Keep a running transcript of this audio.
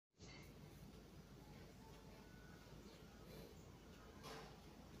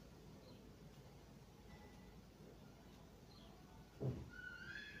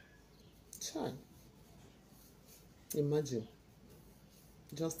Child. Imagine.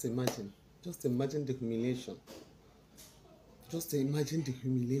 Just imagine. Just imagine the humiliation. Just imagine the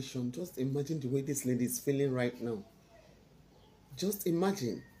humiliation. Just imagine the way this lady is feeling right now. Just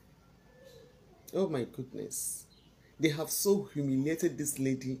imagine. Oh my goodness. They have so humiliated this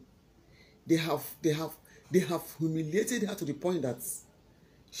lady. They have humiliated her to the point that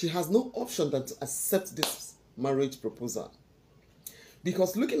she has no option than to accept this marriage proposal.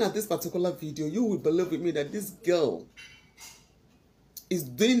 Because looking at this particular video, you will believe with me that this girl is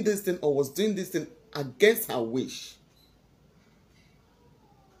doing this thing or was doing this thing against her wish.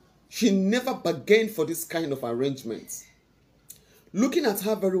 She never bargained for this kind of arrangement. Looking at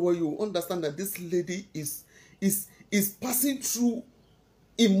her very well, you will understand that this lady is passing through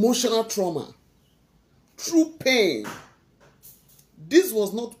emotional trauma, through pain. This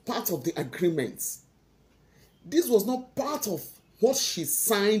was not part of the agreement. This was not part of what she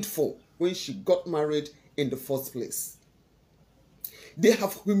signed for when she got married in the first place. They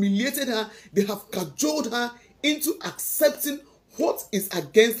have humiliated her. They have cajoled her into accepting what is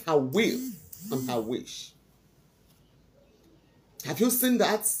against her will and her wish. Have you seen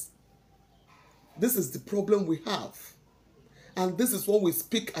that? This is the problem we have. And this is what we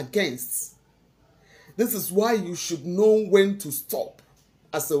speak against. This is why you should know when to stop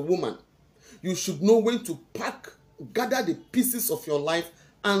as a woman. You should know when to pack, gather the pieces of your life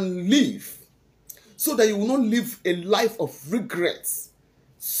and leave. So that you will not live a life of regrets,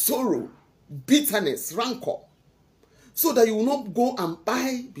 sorrow, bitterness, rancor. So that you will not go and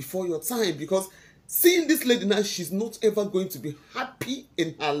buy before your time. Because seeing this lady now, she's not ever going to be happy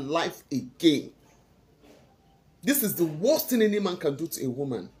in her life again. This is the worst thing any man can do to a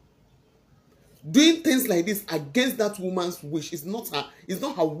woman. Doing things like this against that woman's wish is not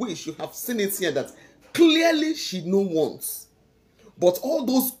her wish. You have seen it here that clearly she no wants. But all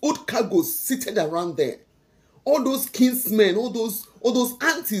those old cargos seated around there, all those kinsmen, all those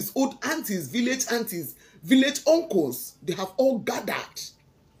aunties, old aunties, village uncles, they have all gathered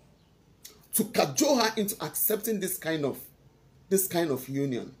to cajole her into accepting this kind of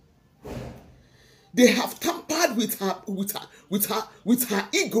union. They have tampered with her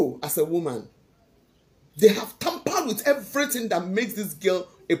ego as a woman. They have tampered with everything that makes this girl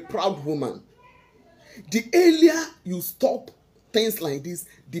a proud woman. The earlier you stop things like this,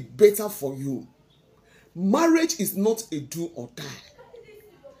 the better for you. Marriage is not a do or die.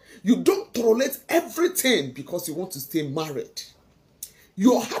 You don't tolerate everything because you want to stay married.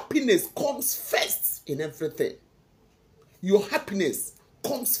 Your happiness comes first in everything. Your happiness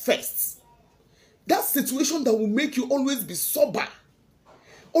comes first. That situation that will make you always be sober,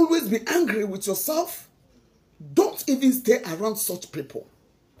 always be angry with yourself, don't even stay around such people.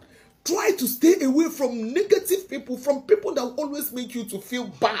 Try to stay away from negative people, from people that will always make you to feel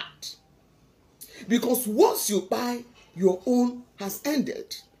bad. Because once you buy, your own has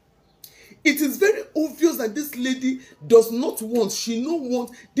ended. It is very obvious that this lady does not want, she no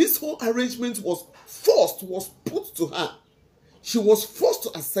want, this whole arrangement was put to her. She was forced to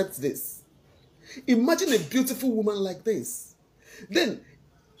accept this. Imagine a beautiful woman like this. Then,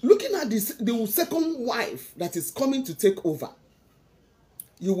 looking at this, the second wife that is coming to take over,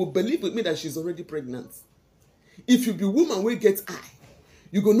 you will believe with me that she's already pregnant. If you be woman wey get eye,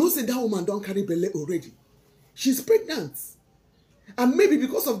 you go know say that woman don't carry belle already. She's pregnant. And maybe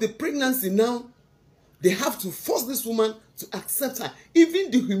because of the pregnancy now, they have to force this woman to accept her. Even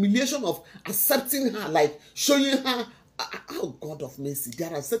the humiliation of accepting her, like showing her, oh God of mercy,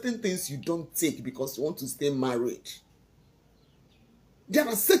 there are certain things you don't take because you want to stay married. There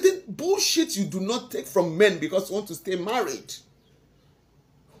are certain bullshit you do not take from men because you want to stay married.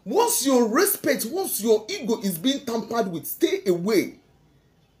 Once your respect, once your ego is being tampered with, stay away.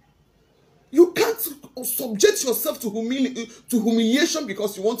 You can't subject yourself to humiliation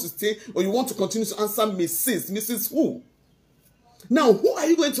because you want to stay or you want to continue to answer Mrs. Mrs. who? Now, who are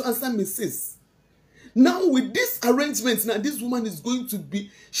you going to answer Mrs.? Now, with this arrangement, now this woman is going to be,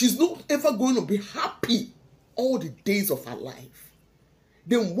 she's not ever going to be happy all the days of her life.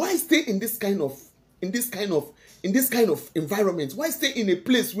 Then why stay in this kind of environment? Why stay in a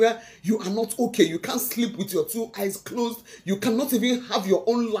place where you are not okay? You can't sleep with your two eyes closed. You cannot even have your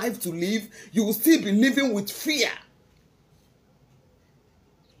own life to live. You will still be living with fear.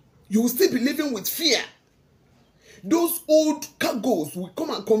 You will still be living with fear. Those old cargoes will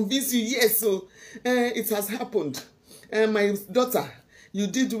come and convince you, yes, so it has happened. My daughter, you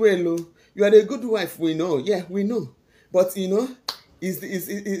did well. You are a good wife, we know. Yeah, we know. But, you know,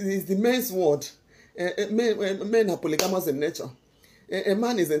 it's the men's word. Men are polygamous in nature. A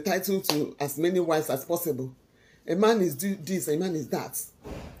man is entitled to as many wives as possible. A man is do this, a man is that.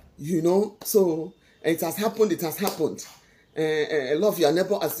 You know, so it has happened. It has happened. Love your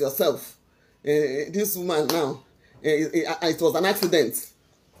neighbor as yourself. This woman now, it was an accident.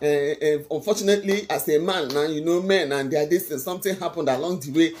 Unfortunately, as a man now, you know, men and their distance, something happened along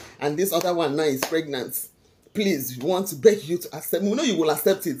the way, and this other one now is pregnant. Please, we want to beg you to accept. We know you will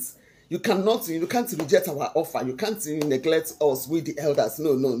accept it. You can't reject our offer. You can't neglect us with the elders.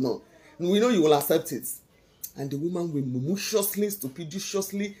 No. We know you will accept it. And the woman will maliciously,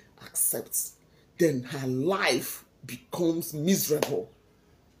 stupiditiously accept. Then her life becomes miserable.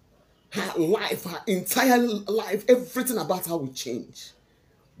 Her life, her entire life, everything about her will change.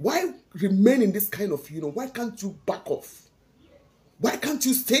 Why remain in this kind of, why can't you back off? Why can't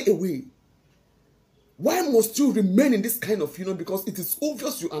you stay away? Why must you remain in this kind of, because it is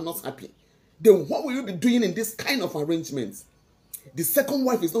obvious you are not happy. Then what will you be doing in this kind of arrangement? The second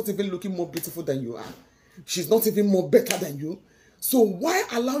wife is not even looking more beautiful than you are. She's not even more better than you. So why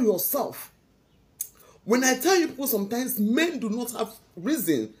allow yourself? When I tell you people, sometimes men do not have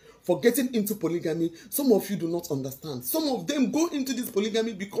reason for getting into polygamy. Some of you do not understand. Some of them go into this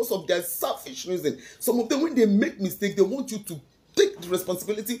polygamy because of their selfish reason. Some of them, when they make mistakes, they want you to take the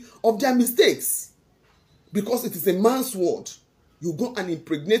responsibility of their mistakes. Because it is a man's word. You go and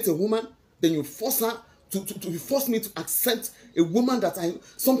impregnate a woman, then you force her to force me to accept a woman that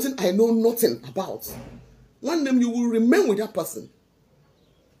something I know nothing about. One day you will remain with that person.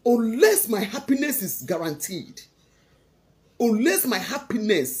 Unless my happiness is guaranteed. Unless my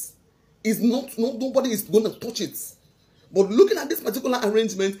happiness is nobody is going to touch it. But looking at this particular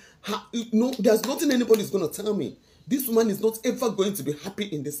arrangement, there's nothing anybody is going to tell me. This woman is not ever going to be happy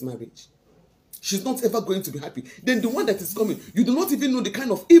in this marriage. She's not ever going to be happy. Then the one that is coming, you do not even know the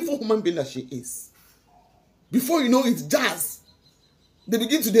kind of evil human being that she is. Before you know it, jazz. They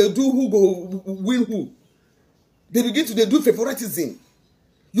begin to do who go win who. They begin to do favoritism.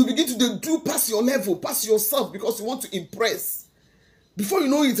 You begin to do pass your level, pass yourself because you want to impress. Before you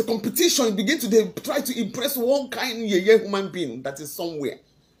know it's a competition, you begin to try to impress one kind human being that is somewhere.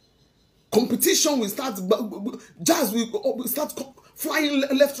 Competition will start, jazz will start flying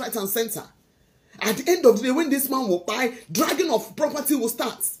left, right, and center. At the end of the day, when this man will buy, dragging of property will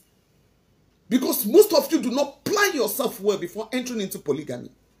start. Because most of you do not plan yourself well before entering into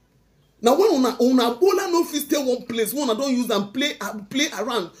polygamy. Now, when una bola no fit stay one place, when una don't use and play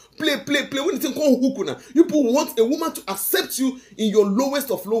around, play. When you think people want a woman to accept you in your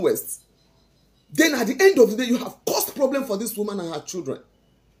lowest of lowest. Then at the end of the day, you have caused problem for this woman and her children.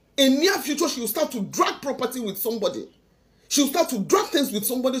 In near future, she will start to drag property with somebody. She will start to drag things with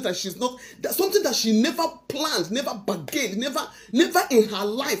somebody that she's not, that's something that she never planned, never bargained, never in her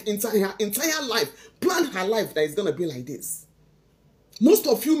life, her entire life, planned her life that is going to be like this. Most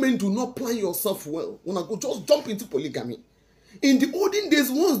of you men do not plan yourself well. When I go, just jump into polygamy. In the olden days,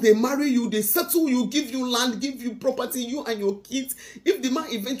 once they marry you, they settle you, give you land, give you property, you and your kids. If the man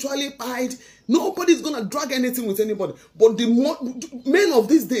eventually died, nobody's going to drag anything with anybody. But the men of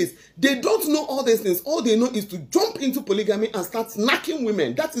these days, they don't know all these things. All they know is to jump into polygamy and start knocking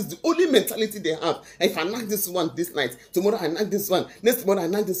women. That is the only mentality they have. If I knock this one this night, tomorrow I knock this one, next tomorrow I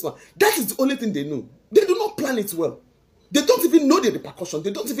knock this one. That is the only thing they know. They do not plan it well. They don't even know the repercussion.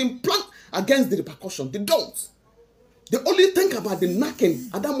 They don't even plan against the repercussion. They don't. They only think about the knocking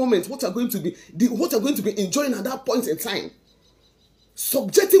at that moment, what are going to be enjoying at that point in time.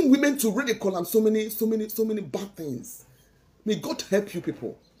 Subjecting women to ridicule and so many bad things. May God help you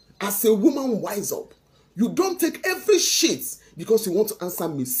people. As a woman, wise up. You don't take every shit because you want to answer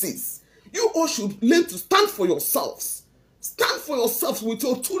Mrs. You all should learn to stand for yourselves. Stand for yourselves with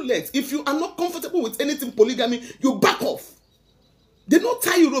your two legs. If you are not comfortable with anything polygamy, you back off. They don't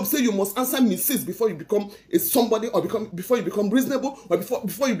tie you up, say you must answer Mrs. before you become a somebody or before you become reasonable or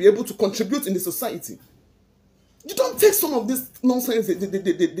before you be able to contribute in the society. You don't take some of this nonsense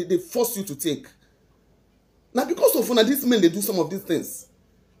they force you to take. Now, because of these men, they do some of these things.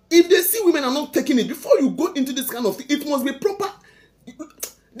 If they see women are not taking it, before you go into this kind of thing, it must be proper.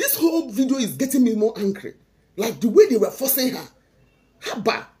 This whole video is getting me more angry. Like the way they were forcing her.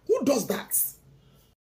 Haba, who does that?